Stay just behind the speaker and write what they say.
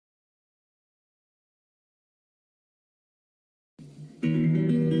Your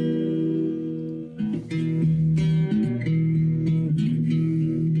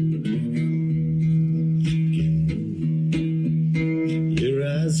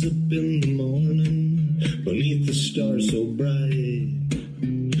eyes up in the morning, beneath the stars so bright.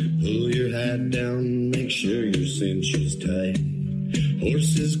 Pull your hat down, make sure your cinch is tight.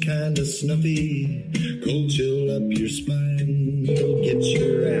 Horse is kinda snuffy, cold chill up your spine. Go get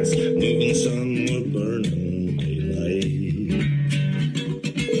your ass moving, son, we're burning daylight.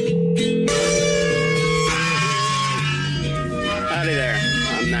 Howdy there,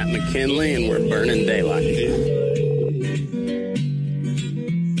 I'm Matt McKinley and we're burning daylight.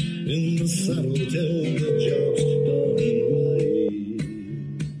 In the saddle till the job's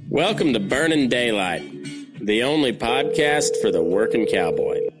done. Welcome to Burning Daylight, the only podcast for the working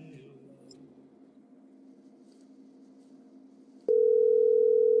cowboy.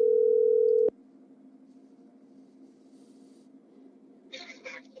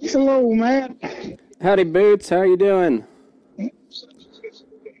 Hello, Matt. Howdy, Boots. How you doing?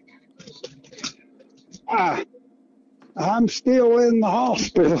 I'm still in the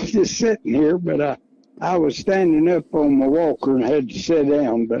hospital, just sitting here, but I was standing up on my walker and had to sit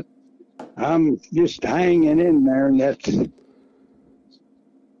down, but I'm just hanging in there, and that's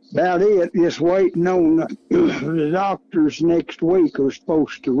about it. Just waiting on the doctors next week are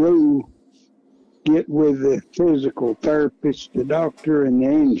supposed to get with the physical therapist, the doctor, and the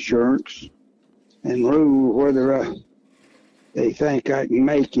insurance, and rule whether they think I can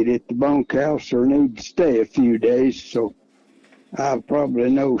make it at the bunkhouse or need to stay a few days. So I'll probably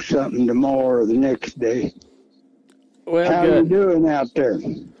know something tomorrow or the next day. Well, how good. you doing out there?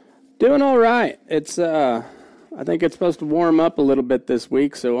 Doing all right. It's I think it's supposed to warm up a little bit this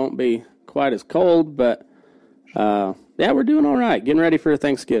week, so it won't be quite as cold. But yeah, we're doing all right. Getting ready for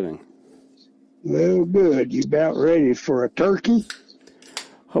Thanksgiving. Well, good. You about ready for a turkey?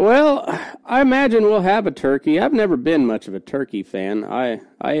 Well, I imagine we'll have a turkey. I've never been much of a turkey fan. I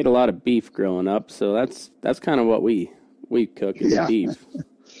ate a lot of beef growing up, so that's kind of what we cook is beef.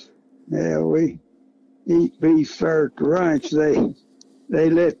 Yeah, we eat beef there at the ranch. They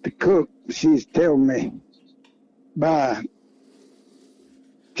let the cook, she's telling me, buy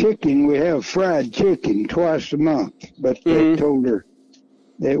chicken. We have fried chicken twice a month, but they told her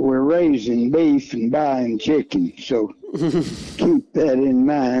that we're raising beef and buying chicken, so keep that in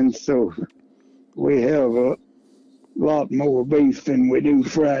mind. So we have a lot more beef than we do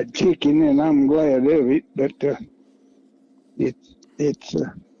fried chicken, and I'm glad of it. But it's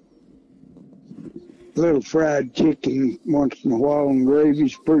a little fried chicken once in a while, and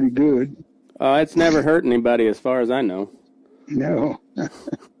gravy's pretty good. It's never hurt anybody, as far as I know. No.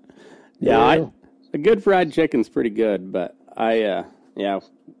 Yeah, a good fried chicken's pretty good, but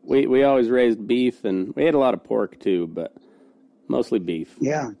we always raised beef, and we ate a lot of pork too, but mostly beef.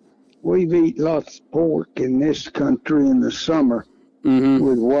 Yeah, we've eaten lots of pork in this country in the summer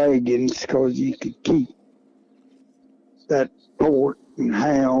with wagons, because you could keep that pork and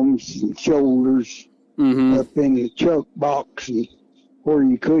hams and shoulders up in the chuck box, and where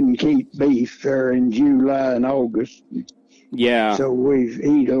you couldn't keep beef there in July and August. Yeah. So we've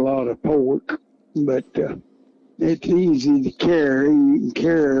eat a lot of pork, but it's easy to carry. You can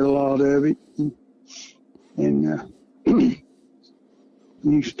carry a lot of it. And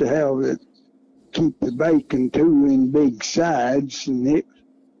used to have it, keep the bacon too in big sides, and it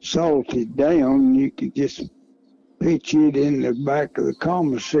salted down. You could just pitch it in the back of the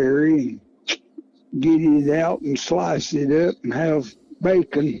commissary and get it out and slice it up and have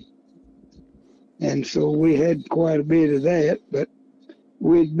bacon. And so we had quite a bit of that, but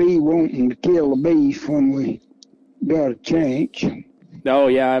we'd be wanting to kill the beef when we got a chance. Oh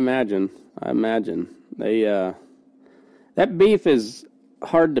yeah, I imagine. They that beef is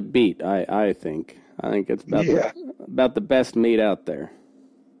hard to beat. I think it's about the best meat out there.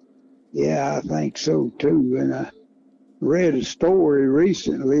 Yeah, I think so too. And I read a story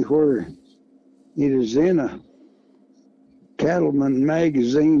recently where it is in a cattleman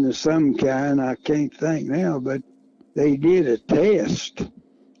magazine of some kind. I can't think now, but they did a test.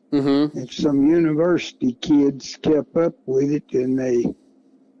 And some university kids kept up with it, and they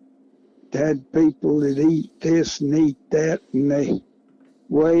had people that eat this and eat that, and they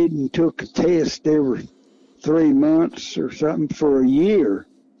weighed and took a test every 3 months or something for a year.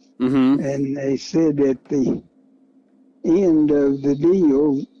 And they said at the end of the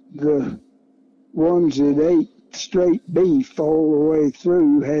deal, the ones that ate straight beef all the way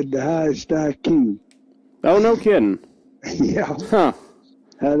through had the highest IQ. Oh, no kidding. Yeah. Huh.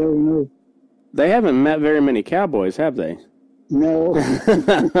 I don't know. They haven't met very many cowboys, have they? No.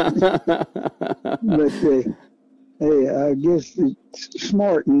 But Hey, I guess it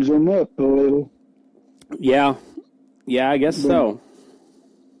smartens them up a little. Yeah, I guess so.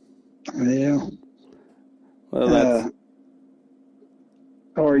 Yeah. Well, that's.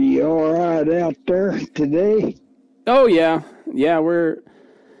 Are you all right out there today? Oh yeah, we're.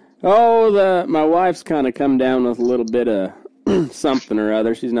 Oh, my wife's kind of come down with a little bit of something or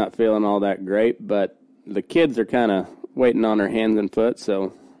other. She's not feeling all that great, but the kids are kind of waiting on her hands and foot,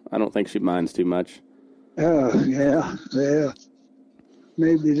 so I don't think she minds too much. Oh, yeah.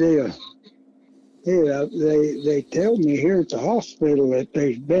 Maybe they'll. Yeah, they tell me here at the hospital that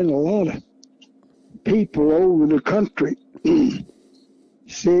there's been a lot of people over the country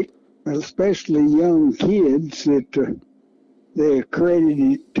sick, especially young kids that they're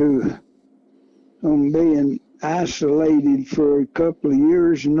credited to being isolated for a couple of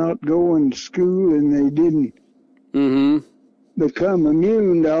years and not going to school, and they didn't become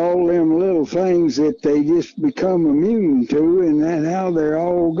immune to all them little things that they just become immune to, and then now they're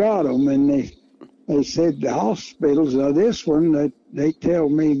all got them. And they said the hospitals, now this one, that they tell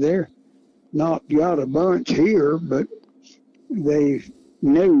me they're not got a bunch here, but they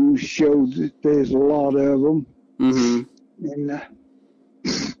news showed that there's a lot of them. And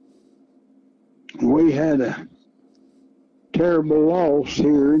we had a terrible loss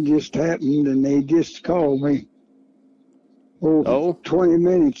here. It just happened, and they just called me 20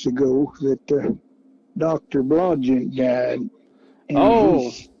 minutes ago that Dr. Blodgett died.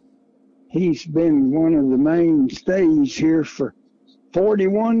 And he's been one of the mainstays here for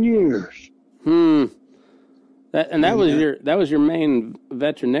 41 years. That was your main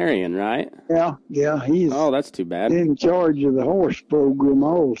veterinarian, right? Yeah. He's that's too bad. In charge of the horse program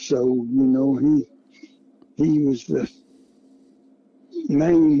also. You know, he was the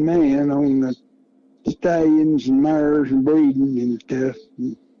main man on the stallions and mares and breeding and stuff.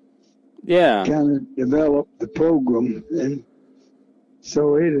 Yeah. Kind of developed the program, and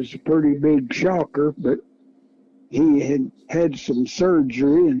so it is a pretty big shocker. But he had some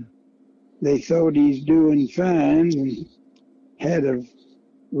surgery, and they thought he's doing fine, and had a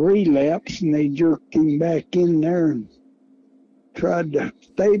relapse, and they jerked him back in there and tried to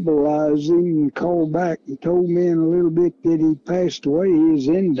stabilize him, and called back and told me in a little bit that he passed away. He was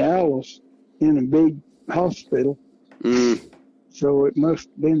in Dallas in a big hospital. So it must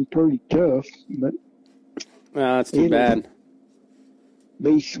have been pretty tough, but that's too bad.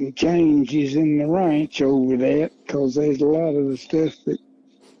 Be some changes in the ranch over that, because there's a lot of the stuff that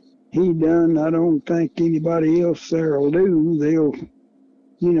he done I don't think anybody else there will do. They'll,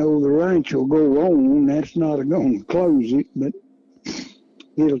 the ranch will go on. That's not going to close it, but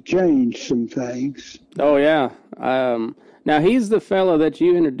it'll change some things. Oh, yeah. Now, he's the fellow that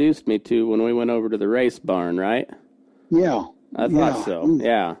you introduced me to when we went over to the race barn, right? Yeah. I thought so,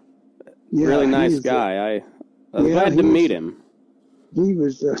 yeah. Really nice guy. I was glad to meet him. He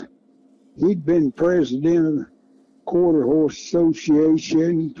was, he'd been president of the Quarter Horse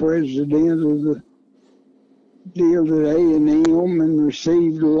Association, president of the deal at A&M, and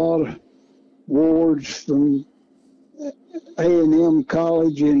received a lot of awards from A&M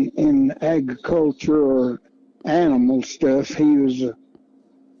College in agriculture or animal stuff. He was a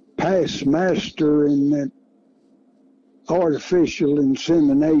past master in that artificial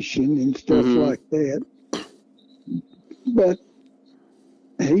insemination and stuff like that. But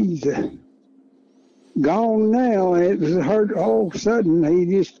he's gone now. It was hurt all of a sudden. He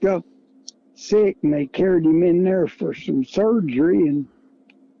just got sick, and they carried him in there for some surgery, and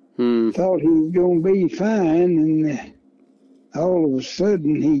thought he was going to be fine. And all of a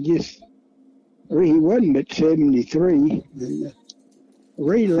sudden, he wasn't but 73. And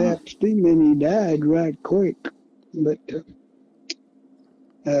relapsed him, and he died right quick. But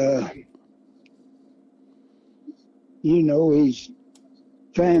his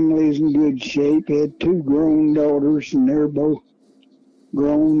family's in good shape. He had 2 grown daughters, and they're both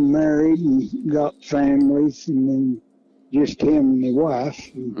grown, married, and got families, and then just him and the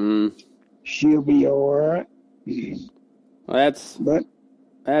wife. And she'll be all right. Well,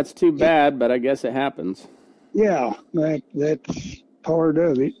 that's too bad, but I guess it happens. Yeah, that's part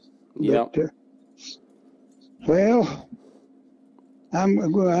of it. Yeah. Well,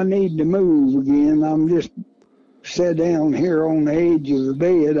 I need to move again. I'm just sat down here on the edge of the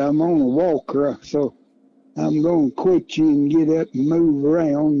bed. I'm on a walker, so I'm going to quit you and get up and move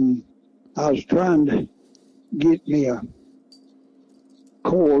around. And I was trying to get me a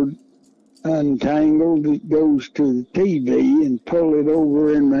cord untangled that goes to the TV and pull it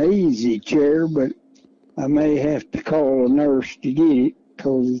over in my easy chair, but I may have to call a nurse to get it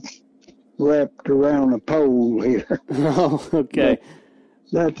because it's wrapped around a pole here. Oh, okay. But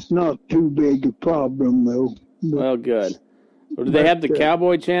that's not too big a problem, though. Well, good. Well, do they have the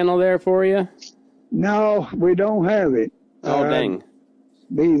Cowboy Channel there for you? No, we don't have it. Oh, dang.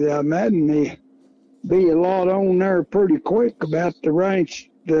 I imagine be a lot on there pretty quick about the ranch,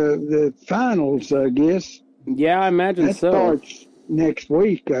 the finals, I guess. Yeah, I imagine that so. Starts next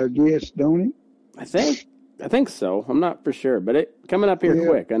week, I guess, don't it? I think so. I'm not for sure, but it coming up here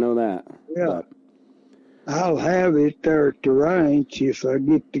quick. I know that. Yeah. But I'll have it there at the ranch if I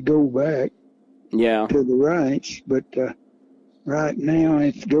get to go back. Yeah. To the ranch, but right now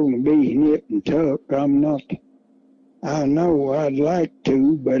it's going to be nip and tuck. I know I'd like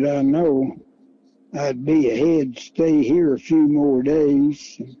to, but I know I'd be ahead to stay here a few more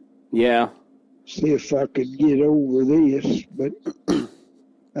days. Yeah. See if I could get over this, but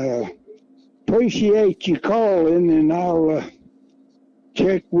appreciate you calling, and I'll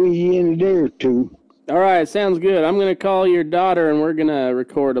check with you in a day or two. All right, sounds good. I'm going to call your daughter, and we're going to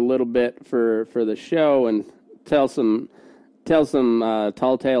record a little bit for the show and tell some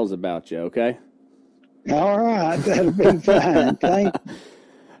tall tales about you, okay? All right, that'll be fine. Thank you.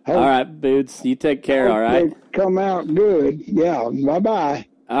 All right, Boots, you take care, all right? Come out good. Yeah, bye-bye.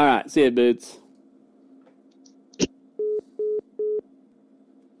 All right, see you, Boots.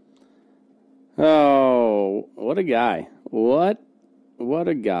 Oh, what a guy. What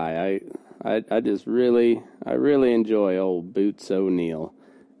a guy. I just really enjoy old Boots O'Neill.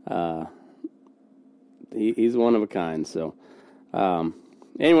 He's one of a kind. So,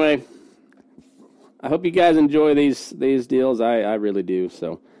 anyway, I hope you guys enjoy these deals. I really do.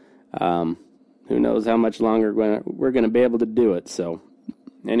 So, who knows how much longer we're going to be able to do it. So,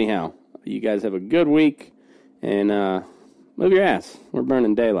 anyhow, you guys have a good week, and move your ass. We're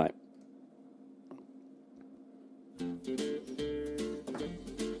burning daylight.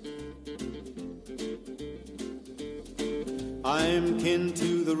 I'm kin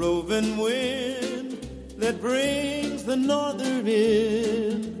to the roving wind that brings the northern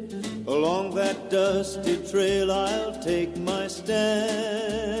in. Along that dusty trail I'll take my stand.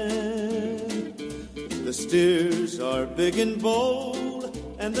 The steers are big and bold,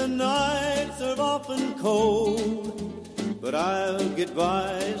 and the nights are often cold. But I'll get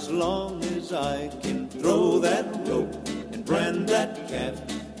by as long as I can throw that rope and brand that calf.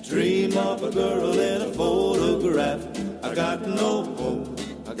 Dream of a girl in a photograph. I got no home,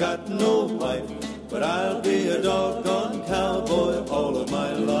 I got no wife, but I'll be a doggone cowboy all of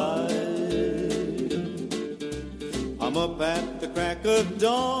my life. I'm up at the crack of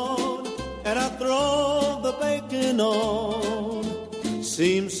dawn, and I throw the bacon on.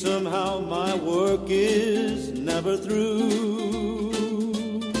 Seems somehow my work is never through.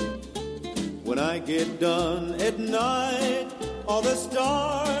 When I get done at night, all the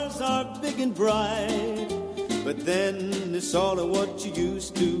stars are big and bright. But then it's all of what you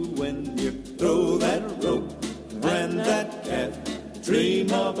used to when you throw that rope, brand that calf,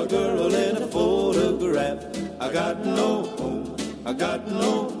 dream of a girl in a photograph. I got no home, I got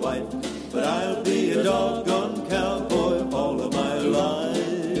no wife, but I'll be a doggone cowboy all of my life.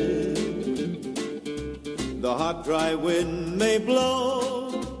 The hot, dry wind may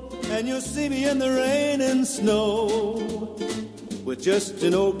blow, and you'll see me in the rain and snow, with just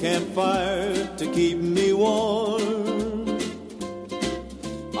an old campfire to keep me warm.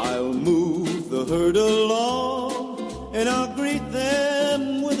 I'll move the herd along, and I'll greet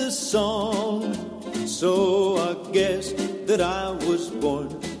them with a song. So I guess that I was born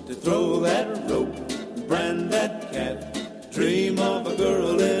to throw that rope, brand that calf, dream of a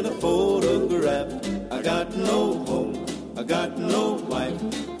girl in a photograph. I got no home, I got no